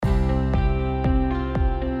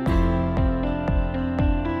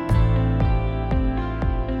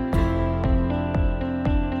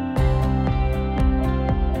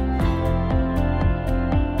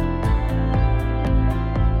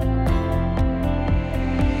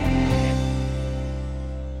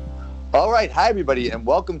All right. Hi, everybody, and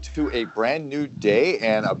welcome to a brand new day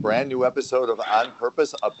and a brand new episode of On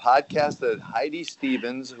Purpose, a podcast that Heidi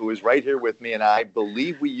Stevens, who is right here with me, and I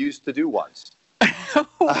believe we used to do once. I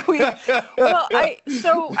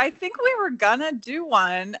think we were gonna do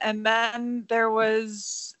one, and then there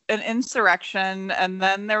was an insurrection, and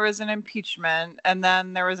then there was an impeachment, and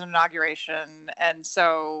then there was an inauguration, and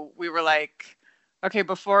so we were like, okay,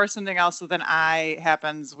 before something else with an I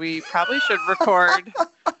happens, we probably should record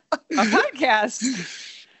a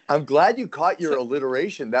podcast. I'm glad you caught your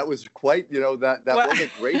alliteration. That was quite, that was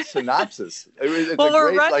a great synopsis.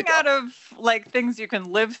 We're running out of things you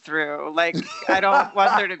can live through. Like, I don't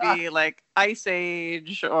want there to be Ice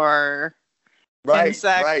Age or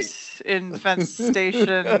insect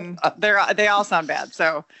infestation. They all sound bad.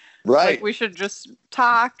 So we should just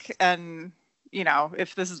talk, and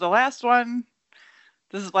if this is the last one,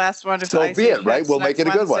 this is the last one. If so be it, right? We'll make it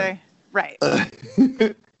a good one. Right.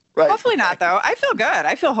 Right. Hopefully not, though. I feel good.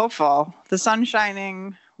 I feel hopeful. The sun's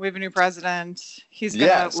shining. We have a new president. He's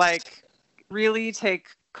going to really take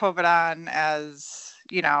COVID on as,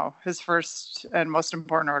 his first and most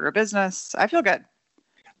important order of business. I feel good.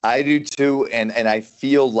 I do too. And I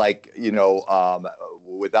feel like,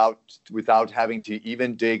 without having to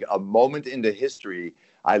even dig a moment into history,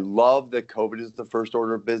 I love that COVID is the first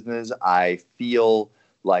order of business. I feel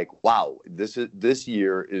like, wow, this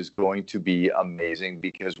year is going to be amazing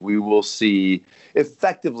because we will see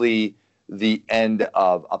effectively the end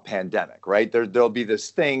of a pandemic, right? There'll be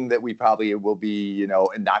this thing that we probably will be,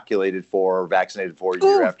 inoculated for or vaccinated for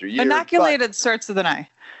year after year. Inoculated starts with an I.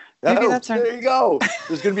 Maybe there you go.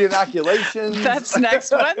 There's going to be inoculations. That's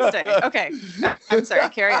next Wednesday. Okay. I'm sorry.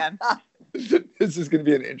 Carry on. This is going to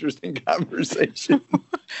be an interesting conversation.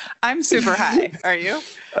 I'm super high. Are you?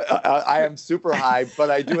 I am super high, but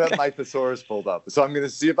I do have my thesaurus pulled up. So I'm going to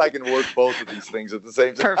see if I can work both of these things at the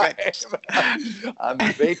same time. Perfect. I'm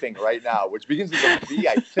vaping right now, which begins with a V,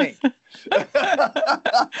 I think.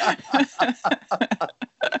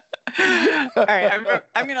 All right.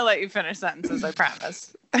 I'm going to let you finish sentences, I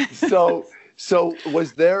promise. So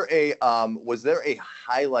was there a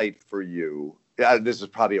highlight for you? This is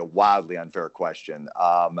probably a wildly unfair question.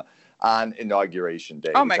 On Inauguration Day,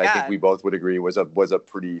 which I think we both would agree was a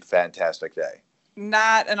pretty fantastic day.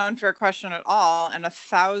 Not an unfair question at all, and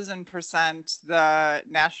 1,000% the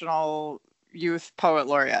National Youth Poet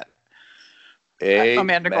Laureate,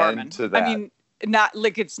 Amanda Gorman. To that. I mean,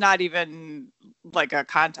 it's not even like a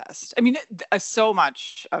contest. I mean, so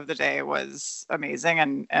much of the day was amazing,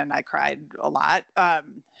 and I cried a lot.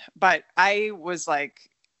 But I was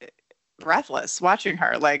breathless watching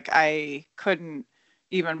her. I couldn't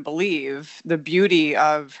even believe the beauty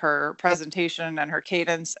of her presentation and her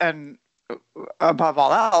cadence, and above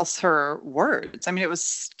all else, her words. I mean, it was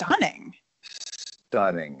stunning.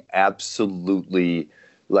 Absolutely.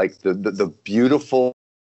 The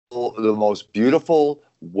most beautiful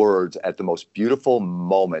words at the most beautiful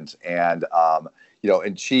moment. And, and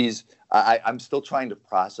I'm still trying to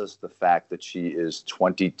process the fact that she is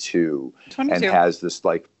 22 and has this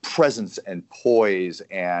presence and poise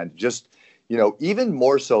and just, even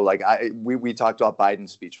more so, we talked about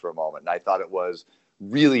Biden's speech for a moment, and I thought it was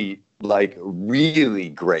really great,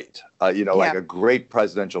 like a great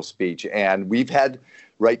presidential speech. And we've had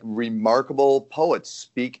remarkable poets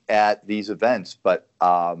speak at these events, but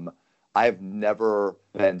I've never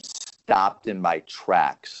been stopped in my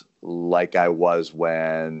tracks like I was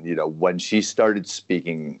when she started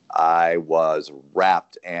speaking. I was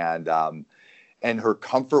rapt, and her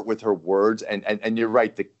comfort with her words, and you're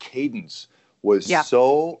right, the cadence was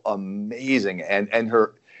so amazing, and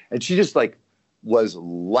she just was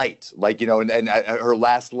light, and her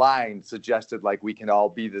last line suggested we can all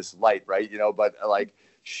be this light, right? But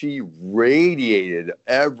she radiated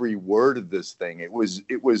every word of this thing. It was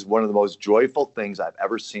one of the most joyful things I've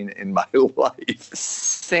ever seen in my life.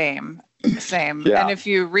 Same. Yeah. And if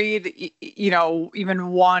you read, even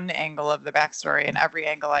one angle of the backstory, and every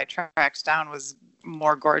angle I tracked down was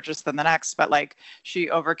more gorgeous than the next, but she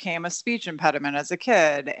overcame a speech impediment as a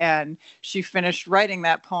kid, and she finished writing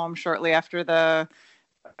that poem shortly after the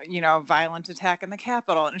violent attack in the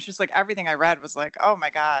Capitol. And it's just everything I read was oh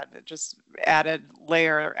my God, it just added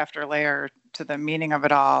layer after layer to the meaning of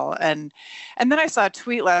it all. And then I saw a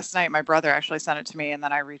tweet last night. My brother actually sent it to me, and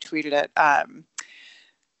then I retweeted it.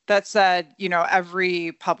 That said,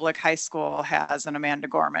 every public high school has an Amanda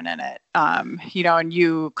Gorman in it, and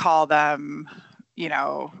you call them,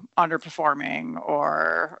 underperforming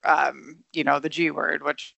or, the G word,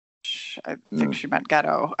 which I think she meant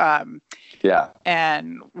ghetto.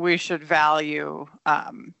 And we should value,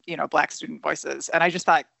 Black student voices. And I just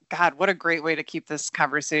thought God, what a great way to keep this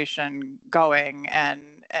conversation going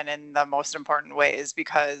and in the most important ways,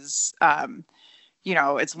 because,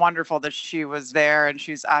 it's wonderful that she was there, and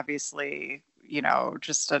she's obviously,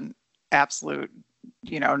 just an absolute,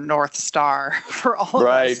 North Star for all of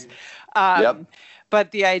us. Yep.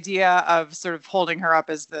 But the idea of sort of holding her up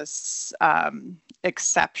as this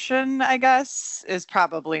exception, I guess, is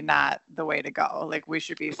probably not the way to go. Like, we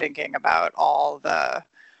should be thinking about all the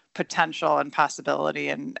potential and possibility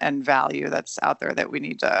and value that's out there that we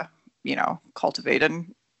need to, cultivate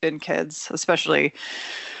in kids, especially,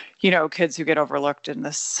 kids who get overlooked in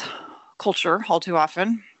this culture all too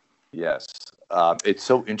often. Yes. It's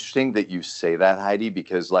so interesting that you say that, Heidi,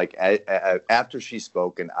 because like after she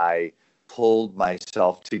spoke and I pulled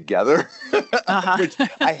myself together, which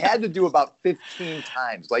I had to do about 15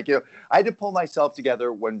 times. Like, I had to pull myself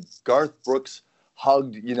together when Garth Brooks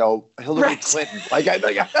hugged, Hillary Clinton.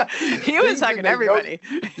 He was hugging everybody.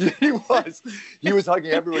 He was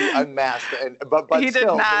hugging everybody unmasked, but he did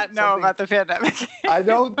still, not know about the pandemic. I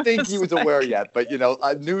don't think he was aware yet, but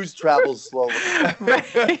news travels slowly.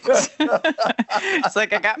 It's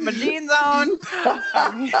like, I got my jeans on,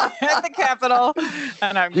 I'm at the Capitol,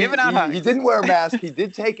 and I'm giving out hugs. He didn't wear a mask. He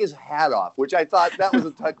did take his hat off, which I thought that was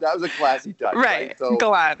a classy touch. Right. So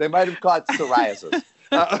go on. They might have caught psoriasis.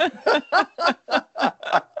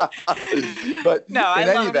 But no,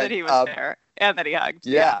 I love that he was there and that he hugged.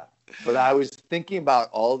 Yeah, but I was thinking about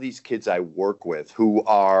all these kids I work with who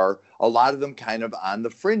are, a lot of them kind of on the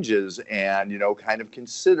fringes and, kind of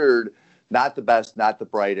considered not the best, not the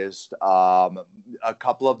brightest. A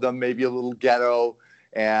couple of them maybe a little ghetto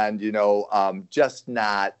and, just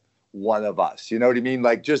not one of us. You know what I mean?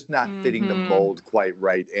 Like, just not fitting the mold quite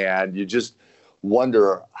right. And you just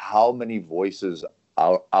wonder how many voices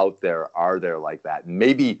out there are there like that. And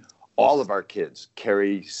maybe all of our kids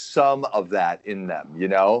carry some of that in them,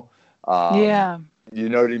 Yeah. You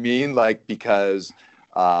know what I mean? Like, because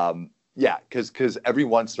every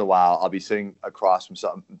once in a while I'll be sitting across from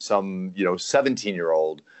some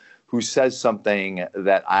 17-year-old who says something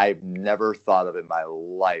that I've never thought of in my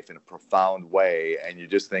life in a profound way. And you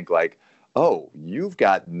just think like, oh, you've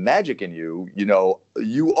got magic in you. You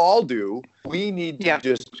all do. We need to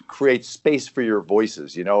just create space for your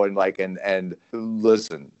voices, and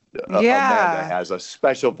listen. Amanda has a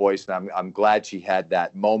special voice, and I'm glad she had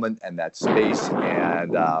that moment and that space.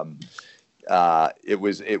 And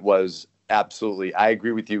it was absolutely. I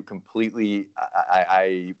agree with you completely.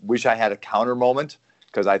 I wish I had a counter moment,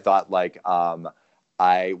 because I thought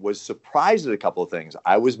I was surprised at a couple of things.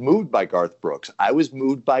 I was moved by Garth Brooks. I was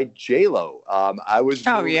moved by J-Lo.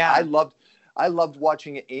 I loved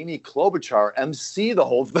watching Amy Klobuchar MC the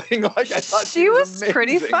whole thing. I thought she was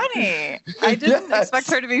pretty funny. I didn't expect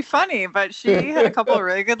her to be funny, but she had a couple of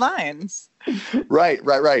really good lines. Right.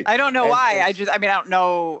 I don't know why. I don't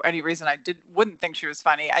know any reason I wouldn't think she was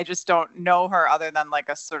funny. I just don't know her other than like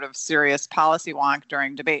a sort of serious policy wonk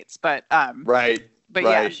during debates. But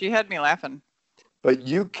yeah, she had me laughing. But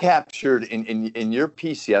you captured in your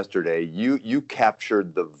piece yesterday, you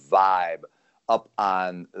captured the vibe up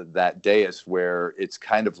on that dais where it's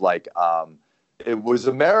kind of like it was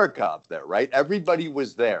America up there, right? Everybody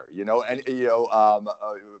was there,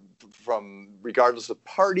 from regardless of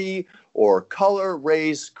party or color,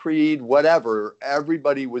 race, creed, whatever,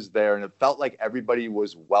 everybody was there, and it felt like everybody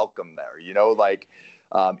was welcome there,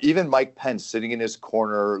 even Mike Pence sitting in his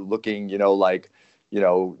corner looking,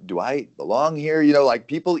 do I belong here?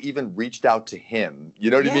 People even reached out to him, you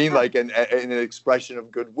know what I mean? Like in an expression of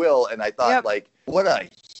goodwill. And I thought what a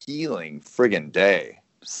healing friggin' day.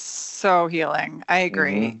 So healing. I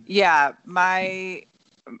agree. Yeah. My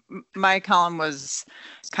column was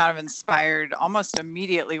kind of inspired almost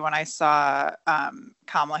immediately when I saw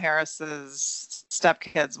Kamala Harris's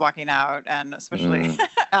stepkids walking out, and especially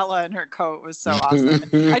Ella in her coat was so awesome.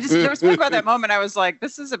 There was something about that moment. I was like,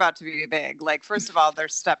 this is about to be big. Like, first of all, they're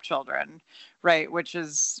stepchildren, right? Which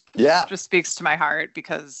is just speaks to my heart,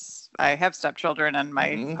 because I have stepchildren and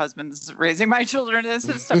my husband's raising my children as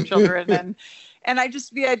his stepchildren. And I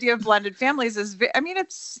just, the idea of blended families is,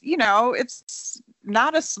 it's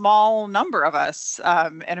not a small number of us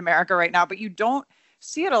in America right now, but you don't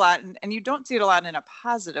see it a lot, and you don't see it a lot in a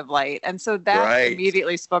positive light. And so that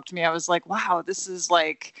immediately spoke to me. I was like, wow, this is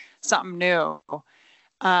like something new.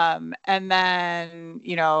 And then,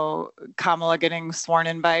 Kamala getting sworn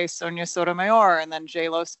in by Sonia Sotomayor, and then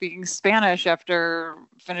J-Lo speaking Spanish after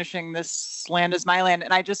finishing This Land Is My Land.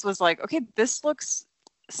 And I just was like, okay, this looks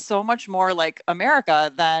so much more like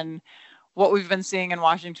America than what we've been seeing in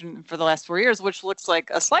Washington for the last 4 years, which looks like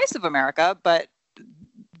a slice of America, but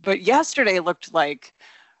yesterday looked like,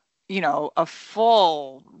 a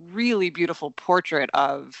full, really beautiful portrait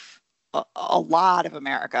of a lot of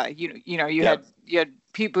America. You had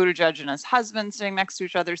Pete Buttigieg and his husband sitting next to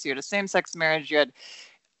each other. So you had a same-sex marriage. You had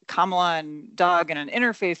Kamala and Doug in an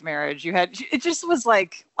interfaith marriage. It just was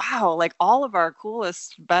like, wow, like all of our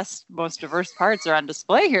coolest, best, most diverse parts are on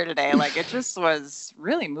display here today. Like it just was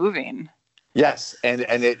really moving. Yes, and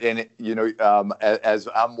as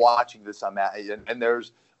I'm watching this, and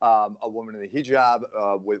there's a woman in the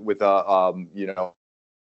hijab with a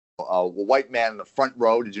white man in the front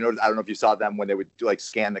row. Did you notice? I don't know if you saw them when they would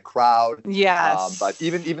scan the crowd. Yes. But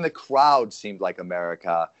even the crowd seemed like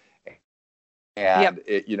America. And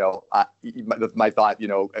my thought,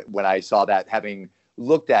 when I saw that, having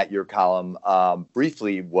looked at your column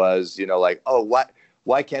briefly, was,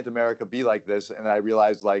 why can't America be like this? And I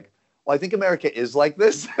realized, well, I think America is like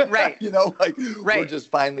this. Right. Right. We're just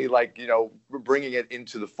finally we're bringing it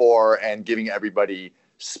into the fore and giving everybody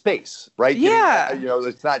space, right? Yeah.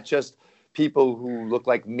 It's not just people who look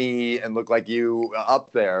like me and look like you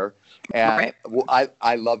up there. And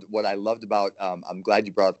I loved about, I'm glad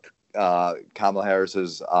you brought up Kamala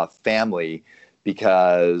Harris's family,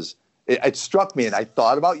 because it struck me, and I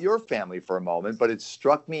thought about your family for a moment, but it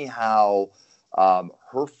struck me how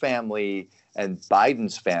her family and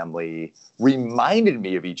Biden's family reminded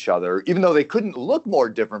me of each other, even though they couldn't look more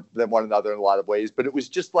different than one another in a lot of ways. But it was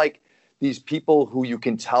just like these people who you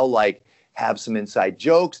can tell have some inside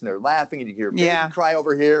jokes, and they're laughing, and you hear a baby cry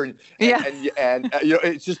over here, and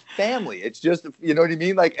it's just family. It's just, you know what I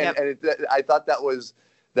mean? I thought that was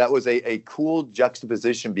a cool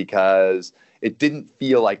juxtaposition, because it didn't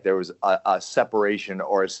feel like there was a separation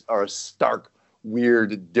or a stark,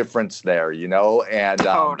 weird difference there, and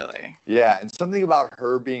totally. And something about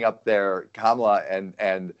her being up there, Kamala,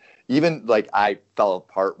 and even I fell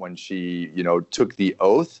apart when she took the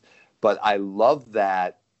oath, but I love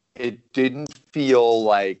that it didn't feel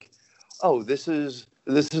like, oh, this is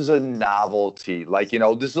a novelty, this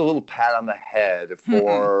is a little pat on the head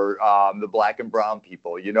for the Black and brown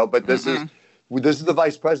people, but this is the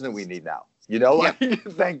vice president we need now,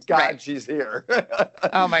 Thank God she's here.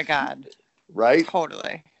 Oh my God. Right?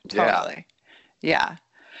 Totally. Yeah.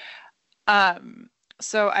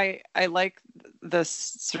 So I like this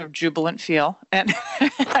sort of jubilant feel, and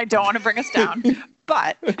I don't want to bring us down,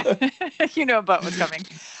 but but what's coming.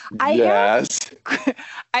 I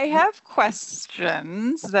have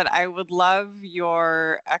questions that I would love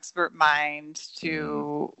your expert mind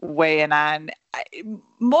to weigh in on,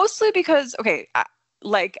 mostly because,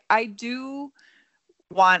 I do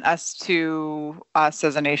want us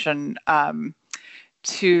as a nation,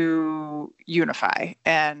 to unify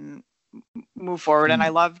and move forward. And I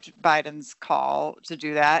loved Biden's call to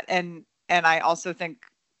do that. And I also think,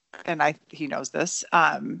 he knows this,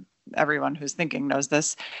 everyone who's thinking knows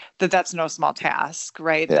this, that's no small task,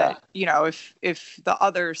 right? Yeah. That, if the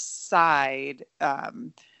other side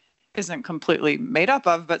isn't completely made up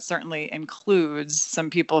of, but certainly includes some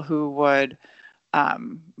people who would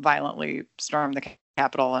violently storm the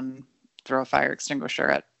Capitol and throw a fire extinguisher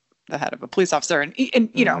at the head of a police officer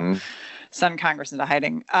and send Congress into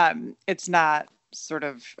hiding. It's not sort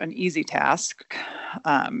of an easy task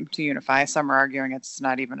to unify. Some are arguing it's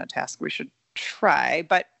not even a task we should try,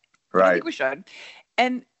 but I think we should.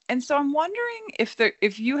 And so I'm wondering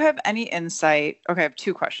if you have any insight. Okay, I have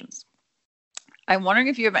two questions. I'm wondering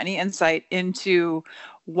if you have any insight into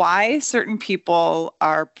why certain people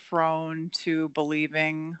are prone to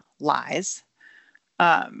believing lies,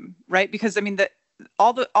 right? Because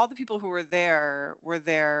all the people who were there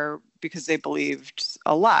because they believed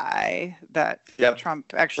a lie that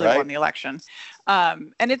Trump actually won the election,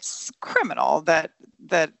 and it's criminal that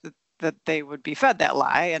they would be fed that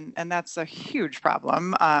lie, and that's a huge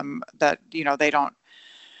problem that they don't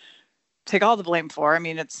take all the blame for.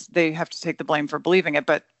 They have to take the blame for believing it,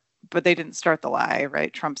 but they didn't start the lie,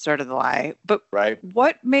 right? Trump started the lie. But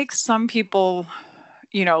what makes some people,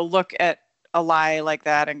 look at a lie like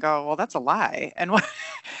that and go, well, that's a lie? And what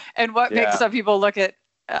makes some people look at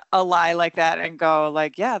a lie like that and go,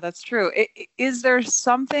 yeah, that's true? Is there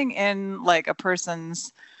something in a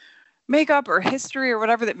person's makeup or history or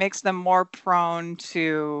whatever that makes them more prone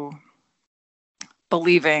to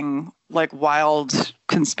believing wild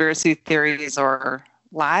conspiracy theories or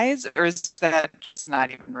lies? Or is that just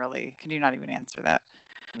not even really, can you not even answer that?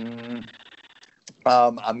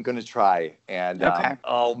 I'm going to try. And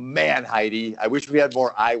oh man, Heidi, I wish we had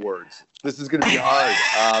more I words. This is going to be hard.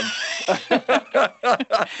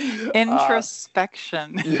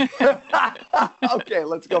 Introspection. Okay,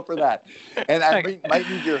 let's go for that. And I might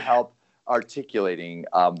need your help. articulating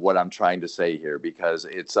what I'm trying to say here, because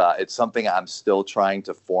it's something I'm still trying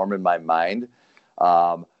to form in my mind.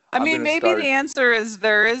 I mean, maybe the answer is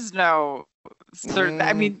there is no certain.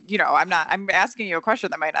 I mean, I'm asking you a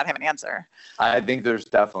question that might not have an answer. I think there's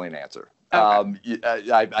definitely an answer. Okay.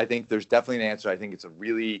 I think there's definitely an answer. I think it's a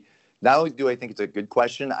really, not only do I think it's a good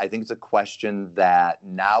question, I think it's a question that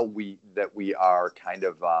now we are kind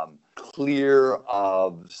of clear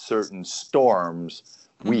of certain storms,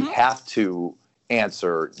 we have to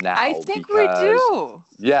answer now. I think we do.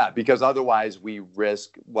 Yeah, because otherwise we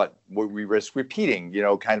risk repeating,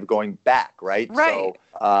 kind of going back, right? Right.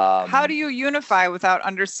 So, how do you unify without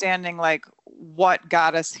understanding like what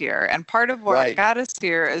got us here? And part of what got us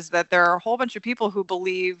here is that there are a whole bunch of people who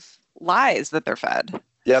believe lies that they're fed.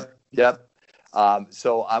 Yep.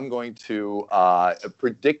 So I'm going to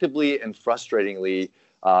predictably and frustratingly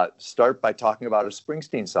start by talking about a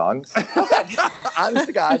Springsteen song. Honest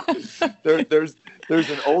to God, there's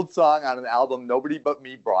an old song on an album nobody but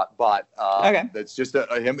me bought. That's just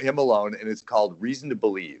him alone, and it's called "Reason to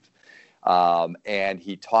Believe." And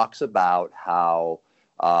he talks about how,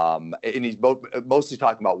 and he's mostly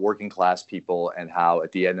talking about working class people, and how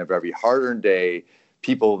at the end of every hard-earned day,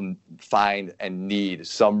 people find and need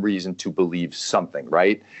some reason to believe something,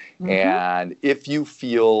 right? And if you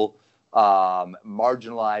feel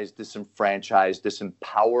marginalized, disenfranchised,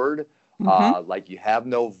 disempowered, like you have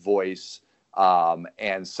no voice,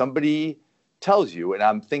 and somebody tells you, and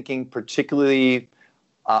I'm thinking particularly,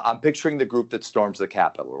 I'm picturing the group that storms the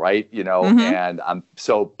Capitol, right? And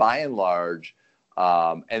so by and large,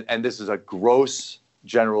 and this is a gross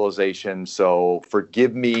generalization, so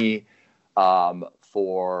forgive me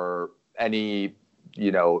for any,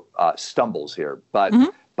 stumbles here. But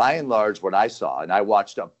by and large, what I saw, and I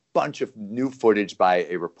watched a bunch of new footage by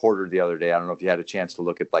a reporter the other day. I don't know if you had a chance to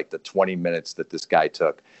look at like the 20 minutes that this guy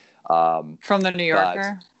took. From the New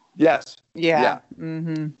Yorker? Yes. Yeah.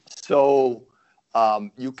 So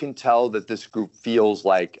you can tell that this group feels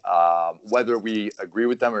like, whether we agree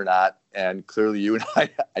with them or not, and clearly you and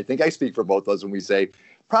I think I speak for both of us when we say,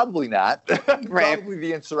 probably not. Right. Probably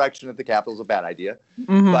the insurrection at the Capitol is a bad idea.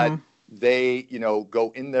 But they,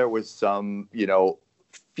 go in there with some,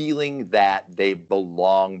 feeling that they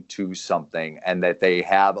belong to something, and that they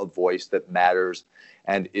have a voice that matters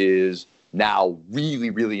and is now really,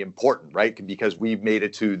 really important, right? Because we've made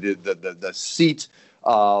it to the seat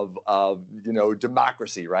of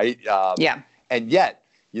democracy, right? And yet,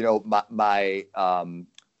 my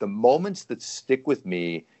the moments that stick with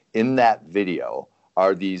me in that video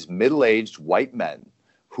are these middle-aged white men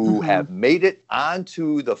who have made it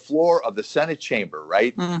onto the floor of the Senate chamber,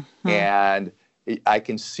 right? And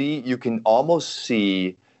you can almost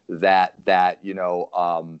see that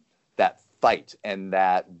fight and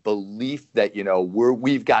that belief that,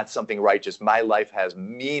 we've got something righteous, my life has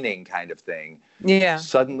meaning kind of thing. Yeah.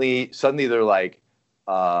 Suddenly they're like,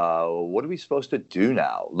 what are we supposed to do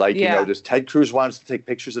now? Like, does Ted Cruz want us to take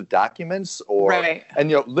pictures of documents? Or,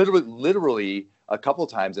 and, literally a couple of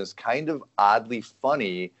times, and it's kind of oddly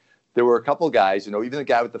funny, there were a couple of guys, even the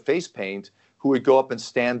guy with the face paint, who would go up and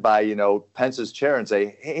stand by, Pence's chair and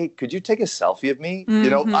say, hey, could you take a selfie of me?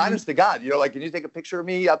 Honest to God, like, can you take a picture of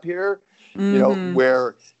me up here?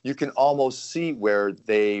 Where you can almost see where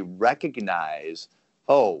they recognize,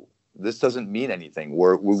 oh, this doesn't mean anything.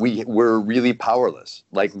 We're really powerless.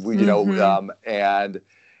 Like, and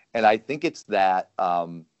I think it's that,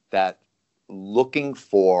 that looking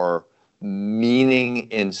for meaning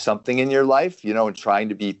in something in your life, and trying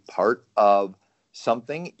to be part of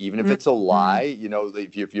something, even if it's a lie,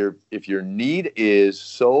 if your need is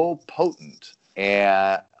so potent,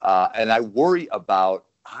 and I worry about,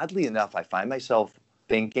 oddly enough, I find myself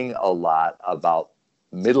thinking a lot about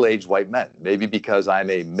middle-aged white men, maybe because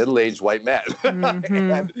I'm a middle-aged white man,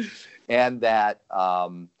 and that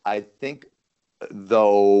I think,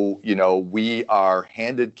 though, we are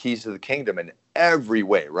handed keys to the kingdom in every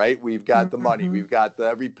way, right? We've got the money, we've got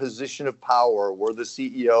every position of power, we're the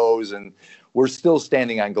CEOs, and we're still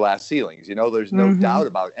standing on glass ceilings. There's no doubt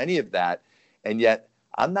about any of that. And yet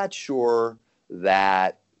I'm not sure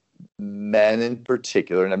that men in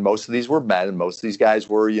particular, and most of these were men, and most of these guys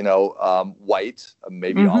were, white,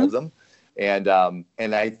 maybe all of them. And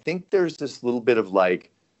I think there's this little bit of like,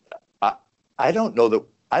 I don't know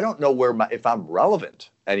if I'm relevant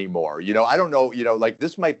anymore. I don't know, like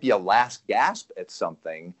this might be a last gasp at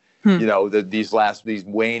something, these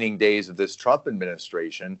waning days of this Trump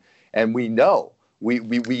administration. And we know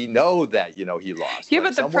that, he lost. Yeah,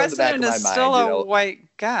 but the president is still a white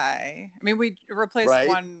guy. I mean, we replaced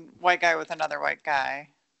one white guy with another white guy.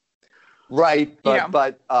 Right.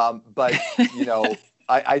 But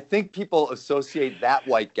I think people associate that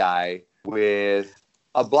white guy with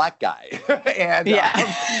a black guy, and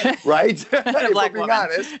right, if we're being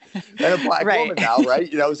honest, and a black woman now,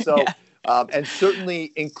 right? So and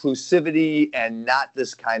certainly inclusivity and not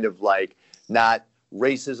this kind of like not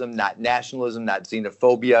racism, not nationalism, not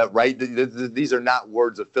xenophobia, right? These are not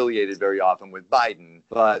words affiliated very often with Biden,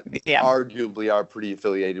 but arguably are pretty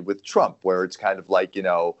affiliated with Trump, where it's kind of like,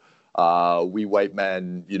 we white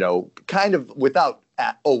men, kind of without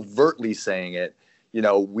overtly saying it,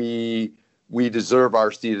 we deserve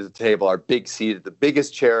our seat at the table, our big seat at the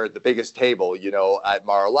biggest chair at the biggest table, at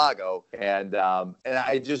Mar-a-Lago. And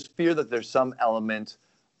I just fear that there's some element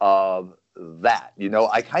of that,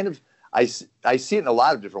 I see it in a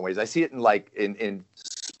lot of different ways. I see it in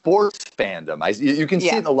sports fandom. You can see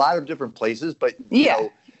it in a lot of different places, but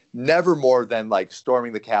never more than like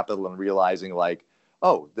storming the Capitol and realizing like,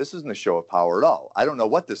 oh, this isn't a show of power at all. I don't know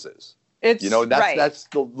what this is. That's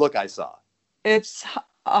the look I saw. It's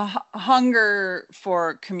a hunger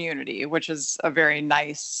for community, which is a very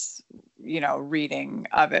nice, reading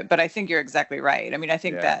of it. But I think you're exactly right. I mean, I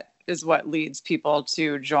think that is what leads people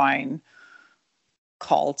to join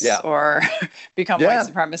cults or become white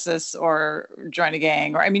supremacists or join a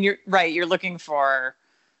gang, or you're right, you're looking for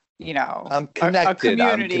I'm connected,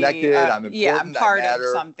 a community, I'm important, I'm part of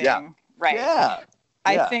something, right?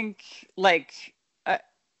 I think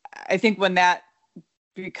I think when that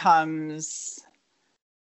becomes,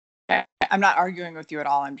 I'm not arguing with you at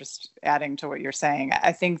all, I'm just adding to what you're saying.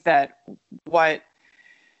 I think that what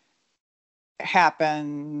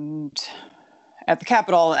happened at the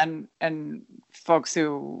Capitol and folks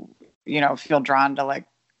who, feel drawn to like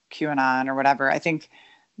QAnon or whatever, I think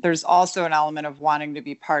there's also an element of wanting to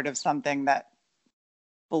be part of something that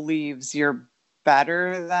believes you're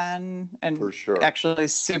better than and for sure actually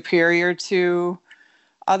superior to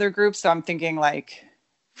other groups. So I'm thinking like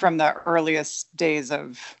from the earliest days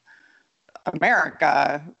of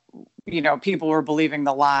America, people were believing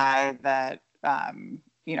the lie that,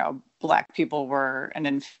 Black people were an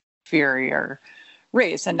inferior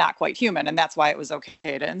race and not quite human. And that's why it was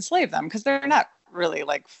okay to enslave them, because they're not really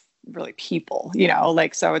really people,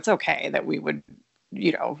 so it's okay that we would,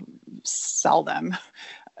 sell them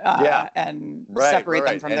and separate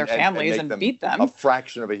them from their families and beat them. A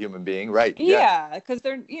fraction of a human being, right? Yeah, because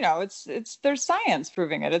they're, it's there's science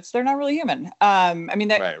proving it. They're not really human.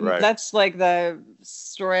 That's like the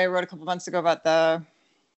story I wrote a couple months ago about the,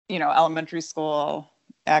 elementary school,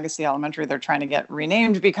 Agassiz Elementary. They're trying to get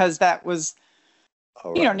renamed because that was,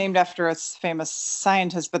 named after a famous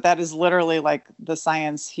scientist, but that is literally like the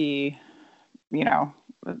science he,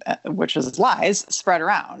 which is lies, spread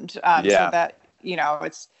around. So that,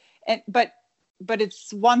 but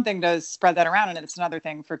it's one thing to spread that around, and it's another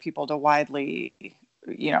thing for people to widely,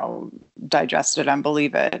 digest it and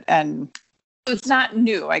believe it. And it's not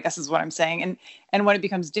new, I guess is what I'm saying. And when it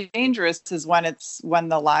becomes dangerous is when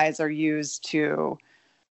the lies are used to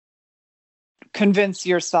convince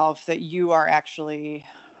yourself that you are actually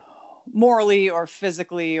morally or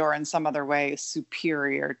physically or in some other way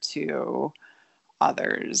superior to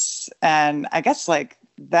others. And I guess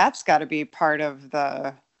that's got to be part of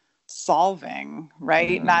the solving,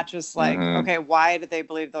 right? Mm-hmm. Not just okay, why did they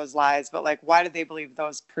believe those lies, but why did they believe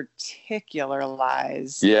those particular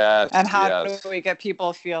lies? Yes. And how do we get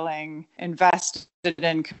people feeling invested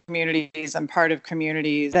in communities and part of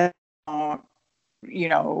communities that don't,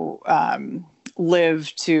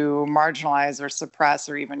 live to marginalize or suppress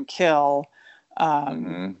or even kill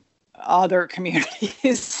other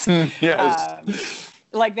communities. Yes.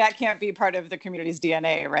 That can't be part of the community's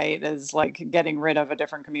DNA, right? Is getting rid of a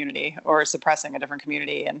different community or suppressing a different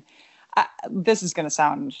community. And this is going to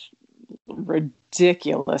sound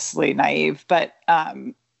ridiculously naive, but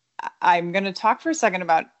I'm going to talk for a second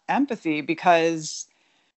about empathy, because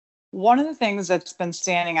one of the things that's been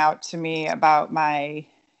standing out to me about my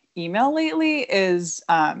email lately is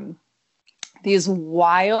these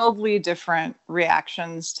wildly different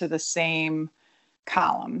reactions to the same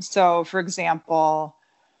column. So, for example,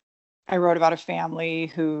 I wrote about a family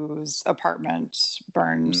whose apartment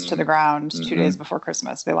burned to the ground 2 days before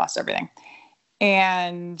Christmas. They lost everything.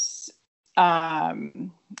 And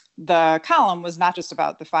the column was not just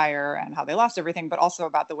about the fire and how they lost everything, but also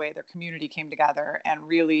about the way their community came together and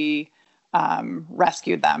really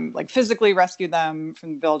rescued them, physically rescued them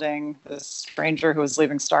from the building. This stranger who was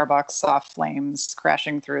leaving Starbucks saw flames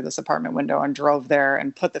crashing through this apartment window and drove there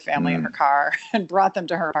and put the family in her car and brought them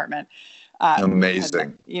to her apartment.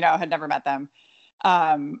 Amazing. Had never met them.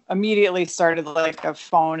 immediately started like a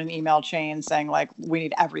phone and email chain saying like, we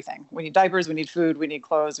need everything. We need diapers, we need food, we need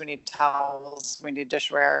clothes, we need towels, we need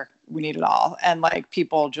dishware, we need it all. And like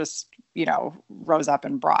people just, rose up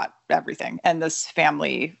and brought everything. And this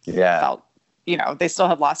family felt, they still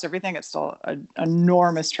had lost everything. It's still an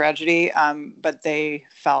enormous tragedy. But they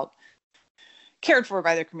felt cared for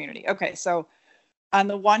by their community. Okay. So on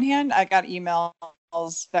the one hand, I got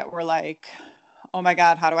emails that were like, oh my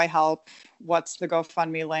God, how do I help? What's the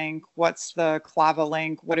GoFundMe link? What's the Clava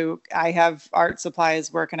link? I have art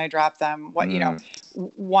supplies? Where can I drop them?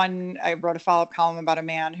 One, I wrote a follow-up column about a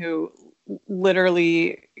man who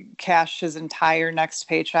literally cashed his entire next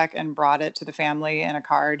paycheck and brought it to the family in a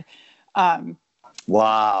card.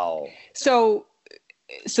 Wow. So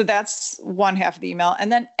that's one half of the email.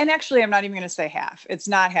 And actually, I'm not even going to say half. It's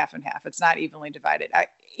not half and half. It's not evenly divided.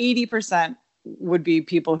 80% would be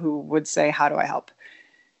people who would say, how do I help?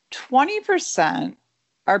 20%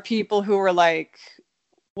 are people who were like,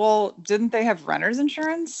 well, didn't they have renter's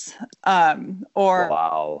insurance?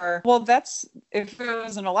 Or, well, that's, if it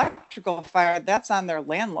was an electrical fire, that's on their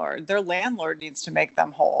landlord. Their landlord needs to make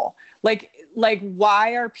them whole. Like,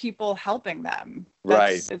 why are people helping them?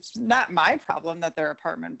 Right. It's not my problem that their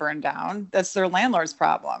apartment burned down. That's their landlord's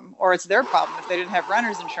problem, or it's their problem if they didn't have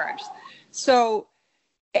renter's insurance. So,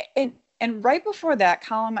 and right before that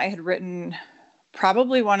column, I had written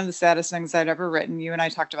probably one of the saddest things I'd ever written. You and I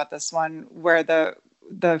talked about this one, where the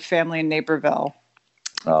family in Naperville,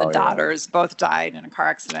 the daughters both died in a car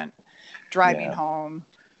accident, driving home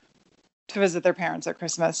to visit their parents at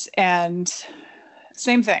Christmas. And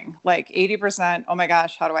same thing, like 80%, oh my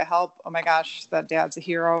gosh, how do I help? Oh my gosh, that dad's a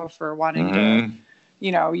hero for wanting to,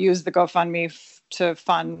 use the GoFundMe to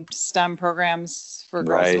fund STEM programs for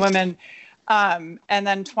girls and women. And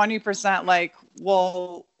then 20% like,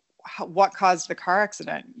 well, what caused the car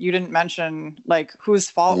accident? You didn't mention like whose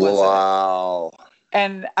fault was it? Wow.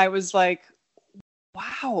 And I was like,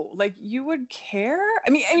 wow, like you would care? I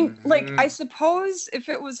mean, like, I suppose if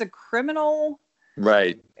it was a criminal,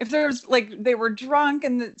 right? If there's like, they were drunk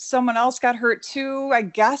and someone else got hurt too, I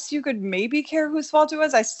guess you could maybe care whose fault it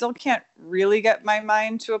was. I still can't really get my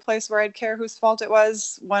mind to a place where I'd care whose fault it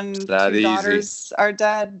was when two daughters are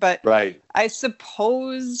dead. But I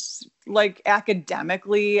suppose like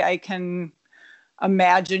academically, I can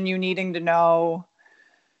imagine you needing to know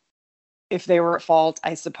if they were at fault,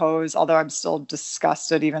 I suppose, although I'm still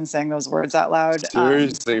disgusted even saying those words out loud.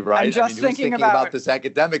 Seriously, right? I'm just thinking about this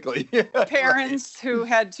academically. Parents who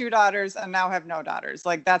had two daughters and now have no daughters.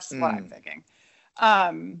 Like, that's what I'm thinking.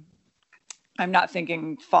 I'm not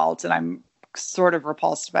thinking fault, and I'm sort of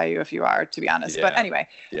repulsed by you if you are, to be honest. But anyway,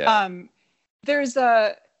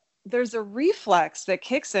 there's a reflex that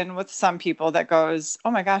kicks in with some people that goes,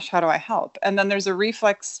 oh my gosh, how do I help? And then there's a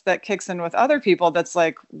reflex that kicks in with other people that's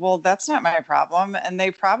like, well, that's not my problem. And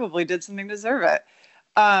they probably did something to deserve it.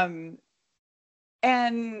 And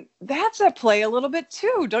that's at play a little bit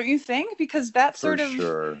too, don't you think? Because that sort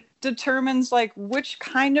of determines like, which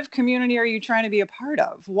kind of community are you trying to be a part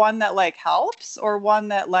of? One that like helps, or one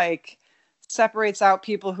that like separates out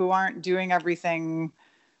people who aren't doing everything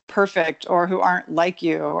perfect, or who aren't like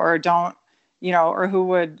you, or don't, or who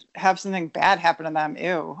would have something bad happen to them.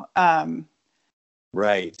 Ew.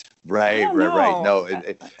 Right. No,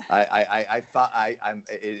 it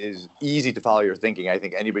is easy to follow your thinking. I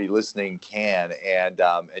think anybody listening can, and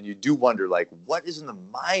you do wonder like, what is in the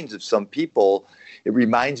minds of some people? It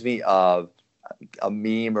reminds me of a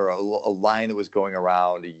meme or a line that was going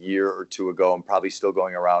around a year or two ago, and probably still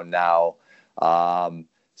going around now.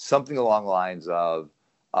 Something along the lines of,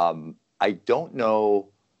 I don't know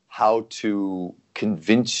how to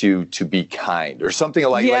convince you to be kind, or something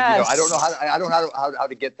like, I don't know how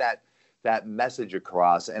to get that message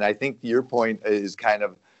across. And I think your point is kind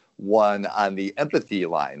of one on the empathy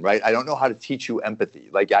line, right? I don't know how to teach you empathy.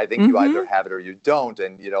 Like, I think you either have it or you don't.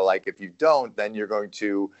 And, like, if you don't, then you're going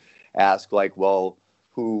to ask like, well,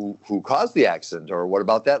 who caused the accident, or what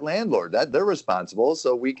about that landlord? That they're responsible,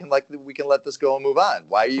 so we can let this go and move on.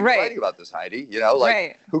 Why are you writing about this, Heidi?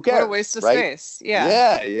 Who cares? What a waste of space.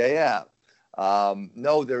 Yeah.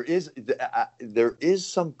 No, there is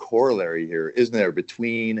some corollary here, isn't there,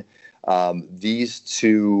 between these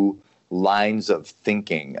two lines of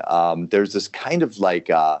thinking. There's this kind of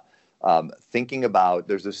like thinking about,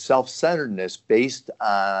 there's a self-centeredness based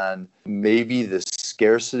on maybe the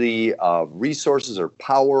scarcity of resources or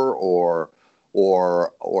power or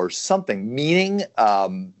something, meaning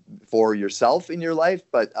for yourself in your life.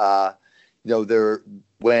 But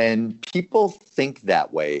when people think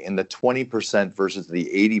that way, in the 20% versus the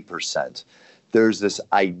 80%, there's this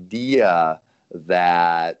idea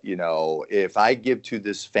that, you know, if I give to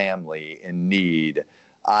this family in need,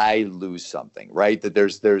 I lose something, right? That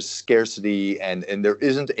there's scarcity and there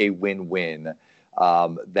isn't a win-win.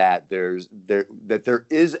 That there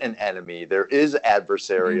is an enemy, there is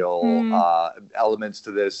adversarial elements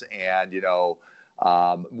to this, and you know,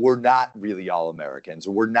 we're not really all Americans,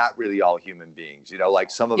 we're not really all human beings. You know,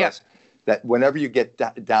 like some of us, that whenever you get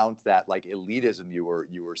down to that like elitism you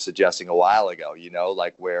were suggesting a while ago, you know,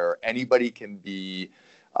 like where anybody can be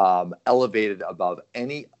elevated above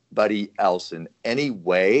anybody else in any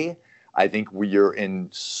way, I think we're in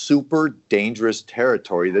super dangerous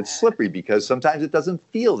territory that's slippery because sometimes it doesn't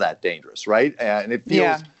feel that dangerous, right? And it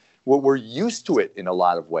feels we're used to it in a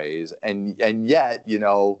lot of ways, and yet, you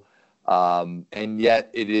know, and yet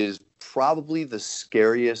it is probably the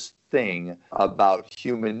scariest thing about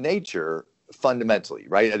human nature fundamentally,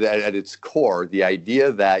 right? At its core, the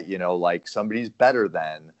idea that, you know, like somebody's better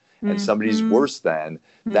than and somebody's worse than,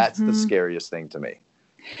 that's the scariest thing to me.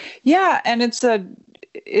 Yeah, and it's a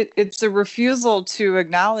refusal to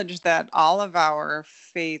acknowledge that all of our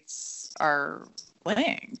fates are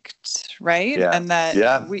linked, right? Yeah. And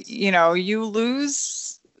that we, you know, you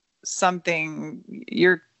lose something,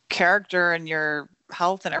 your character and your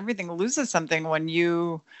health and everything loses something when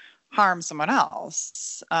you harm someone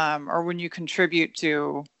else, or when you contribute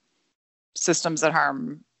to systems that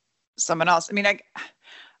harm someone else. I mean,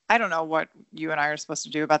 I don't know what you and I are supposed to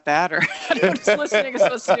do about that, or who's listening is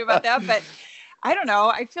supposed to do about that, but I don't know.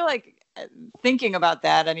 I feel like thinking about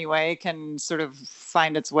that anyway can sort of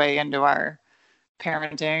find its way into our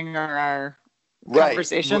parenting or our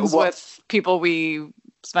conversations with people we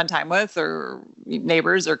spend time with, or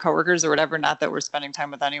neighbors or coworkers or whatever. Not that we're spending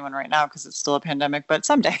time with anyone right now because it's still a pandemic, but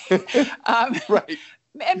someday. Right.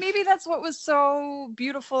 And maybe that's what was so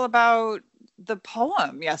beautiful about the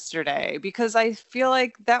poem yesterday, because I feel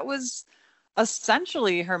like that was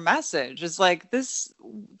essentially her message, is like, this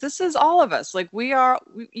is all of us. Like we have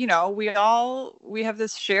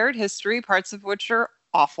this shared history, parts of which are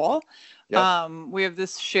awful. We have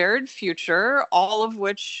this shared future, all of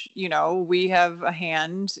which, you know, we have a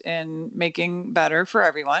hand in making better for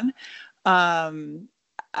everyone. I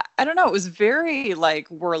don't know. It was very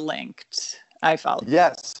like we're linked, I felt.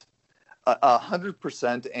 Yes,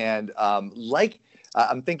 100%. And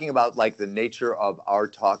I'm thinking about like the nature of our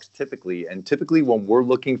talks typically. And typically when we're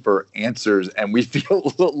looking for answers and we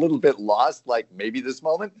feel a little bit lost, like maybe this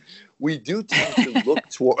moment, we do tend to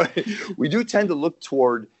look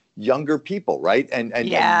toward younger people, right? And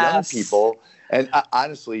young people. And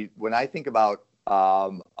honestly, when I think about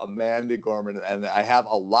Amanda Gorman, and I have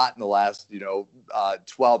a lot in the last,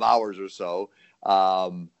 12 hours or so,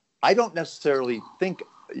 I don't necessarily think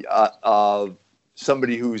of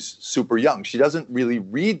somebody who's super young. She doesn't really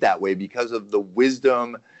read that way because of the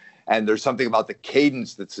wisdom, and there's something about the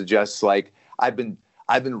cadence that suggests like I've been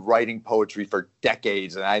writing poetry for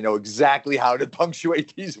decades and I know exactly how to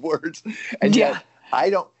punctuate these words, and yet I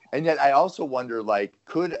don't. And yet I also wonder, like,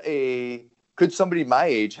 could somebody my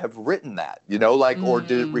age have written that, or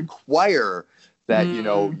did it require that,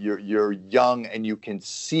 you're young and you can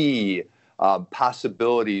see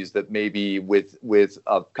possibilities that maybe with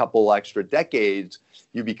a couple extra decades,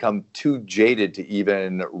 you become too jaded to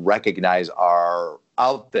even recognize are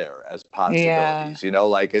out there as possibilities,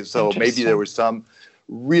 so maybe there was some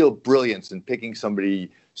real brilliance in picking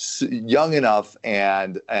somebody young enough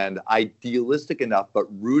and idealistic enough, but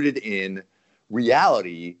rooted in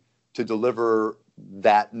reality to deliver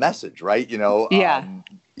that message, right? And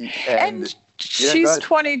she's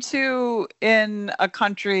 22 in a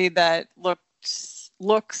country that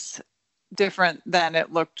looks different than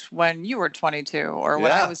it looked when you were 22 or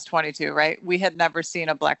when I was 22, right? We had never seen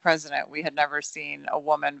a Black president. We had never seen a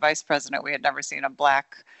woman vice president. We had never seen a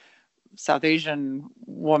Black South Asian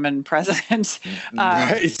woman president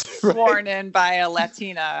sworn in by a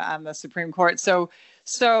Latina on the Supreme Court. So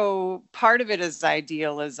part of it is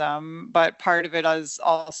idealism, but part of it is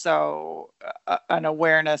also an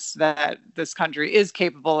awareness that this country is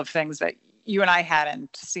capable of things that you and I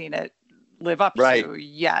hadn't seen it live up to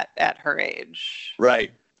yet at her age.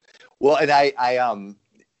 Right. Well, and I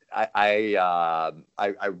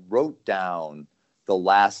wrote down the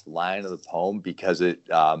last line of the poem because it's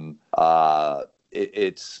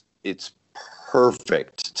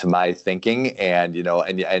perfect to my thinking, and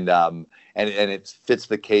it fits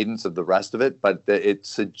the cadence of the rest of it, but it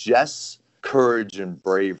suggests courage and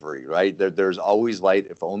bravery, right? There's always light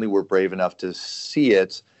if only we're brave enough to see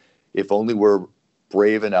it, if only we're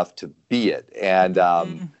brave enough to be it. And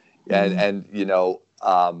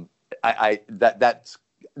that's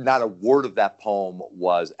not a word of that poem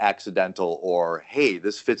was accidental or, hey,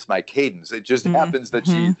 this fits my cadence. It just happens that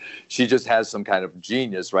she just has some kind of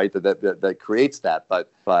genius, right? That creates that.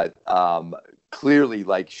 But clearly,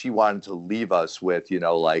 like, she wanted to leave us with,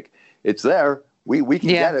 like, it's there. We can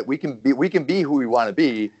get it. We can be who we want to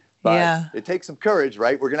be. But it takes some courage,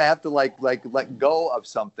 right? We're gonna have to like let go of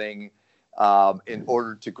something in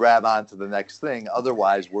order to grab onto the next thing.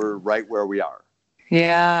 Otherwise, we're right where we are.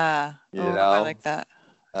 Yeah. You know? I like that.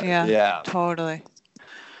 Yeah. Totally.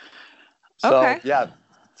 So, okay.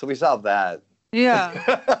 So we solved that.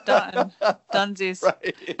 Yeah. Done. Dunsies.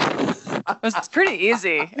 Right. It was pretty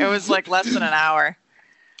easy. It was like less than an hour.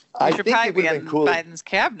 You should probably be in Biden's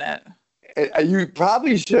cabinet. You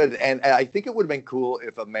probably should, and I think it would have been cool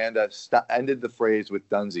if Amanda ended the phrase with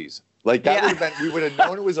Dunsies. Like, that would have been, we would have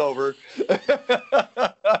known it was over.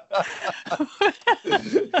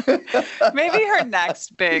 Maybe her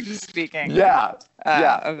next big speaking. Event.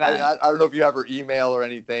 I don't know if you have her email or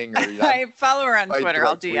anything. Or, I follow her on Twitter.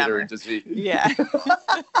 I'll DM her. To see. Yeah.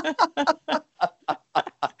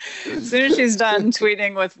 As soon as she's done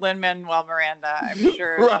tweeting with Lin-Manuel Miranda, I'm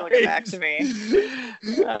sure she'll get back to me.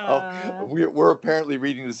 We're apparently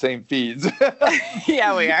reading the same feeds.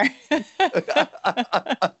 Yeah, we are.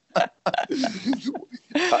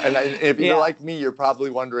 And if you're like me, you're probably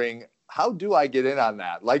wondering, how do I get in on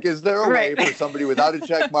that? Like, is there a way for somebody without a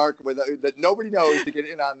check mark that nobody knows to get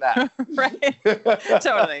in on that? Right.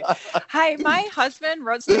 Totally. Hi, my husband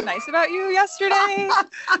wrote something nice about you yesterday.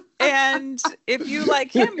 And if you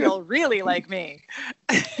like him, you'll really like me.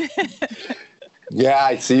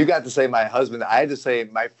 Yeah, so you got to say my husband. I had to say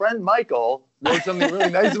my friend Michael wrote something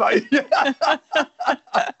really nice about you.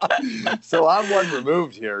 So I'm one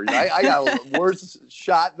removed here. I got a worse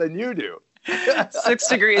shot than you do. 6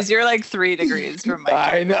 degrees. You're like 3 degrees from Michael.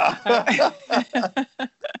 I know.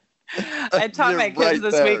 I taught my kids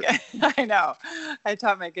this weekend. I know. I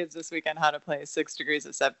taught my kids this weekend how to play 6 Degrees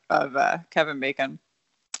of Kevin Bacon.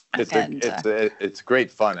 It's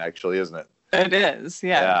great fun, actually, isn't it? It is,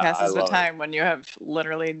 yeah. It passes the time when you have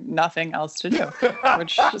literally nothing else to do,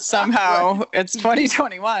 which somehow it's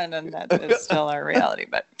 2021 and that is still our reality.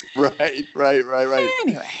 But right.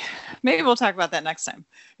 Anyway, maybe we'll talk about that next time.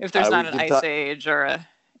 If there's not an ice age or a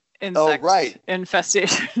insect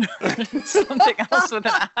infestation or something else with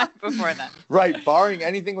an eye before that. Right. Barring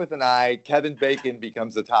anything with an eye, Kevin Bacon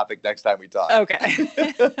becomes the topic next time we talk. Okay.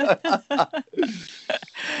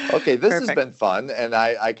 Okay, this has been fun, and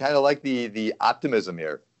I kind of like the optimism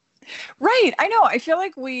here. Right. I know. I feel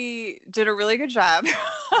like we did a really good job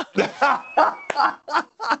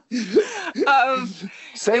of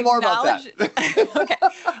Say more about that. Okay.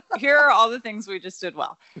 Here are all the things we just did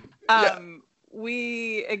well.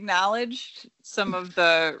 We acknowledged some of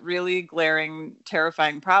the really glaring,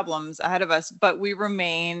 terrifying problems ahead of us, but we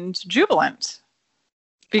remained jubilant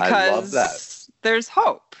because I love that. There's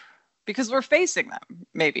hope because we're facing them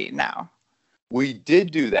maybe now. We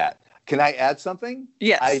did do that. Can I add something?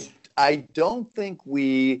 Yes. I don't think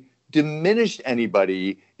we diminished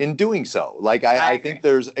anybody in doing so. Like, I think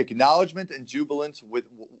there's acknowledgement and jubilance with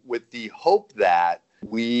the hope that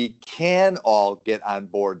we can all get on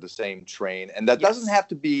board the same train. And that doesn't have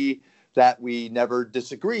to be that we never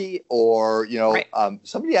disagree or,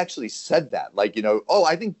 somebody actually said that. Like,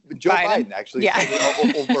 I think Joe Biden actually said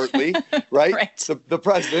it overtly, right? The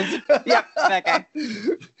president. Yep, that guy.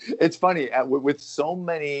 It's funny, with so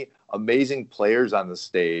many amazing players on the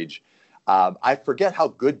stage, I forget how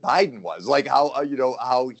good Biden was. Like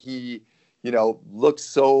how he,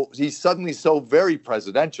 looks he's suddenly so very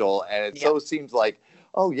presidential. And it so seems like,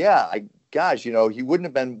 oh yeah, he wouldn't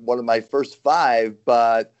have been one of my first 5,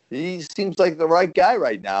 but he seems like the right guy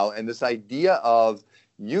right now. And this idea of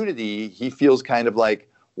unity, he feels kind of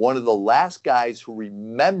like one of the last guys who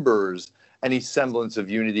remembers any semblance of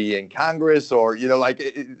unity in Congress or,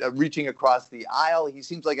 reaching across the aisle. He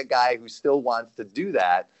seems like a guy who still wants to do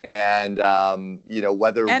that. And,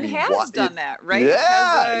 whether and we has done that, right?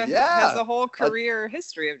 Has a whole career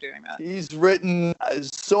history of doing that. He's written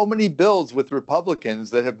so many bills with Republicans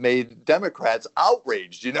that have made Democrats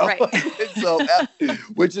outraged, Right. So,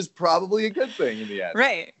 which is probably a good thing in the end.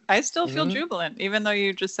 Right. I still feel jubilant, even though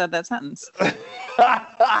you just said that sentence.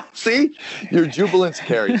 See, your jubilance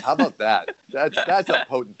carries. How about that? That's a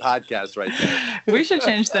potent podcast right there. We should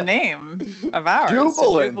change the name of ours.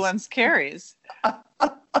 Jubilance carries.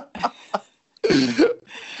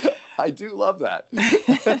 I do love that.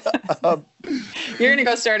 You're going to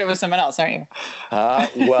go start it with someone else, aren't you?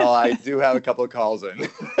 Well, I do have a couple of calls in.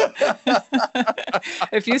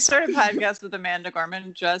 If you start a podcast with Amanda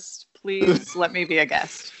Gorman, just please let me be a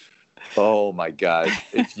guest. Oh my God.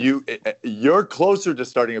 If you're closer to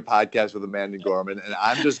starting a podcast with Amanda Gorman, and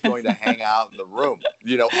I'm just going to hang out in the room.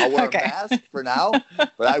 I'll wear a mask for now,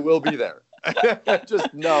 but I will be there.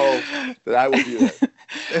 Just know that I will be there.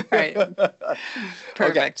 Right.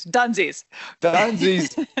 Perfect. Okay. Dunsies.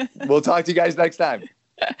 We'll talk to you guys next time.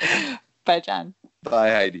 Bye, John. Bye,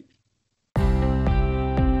 Heidi.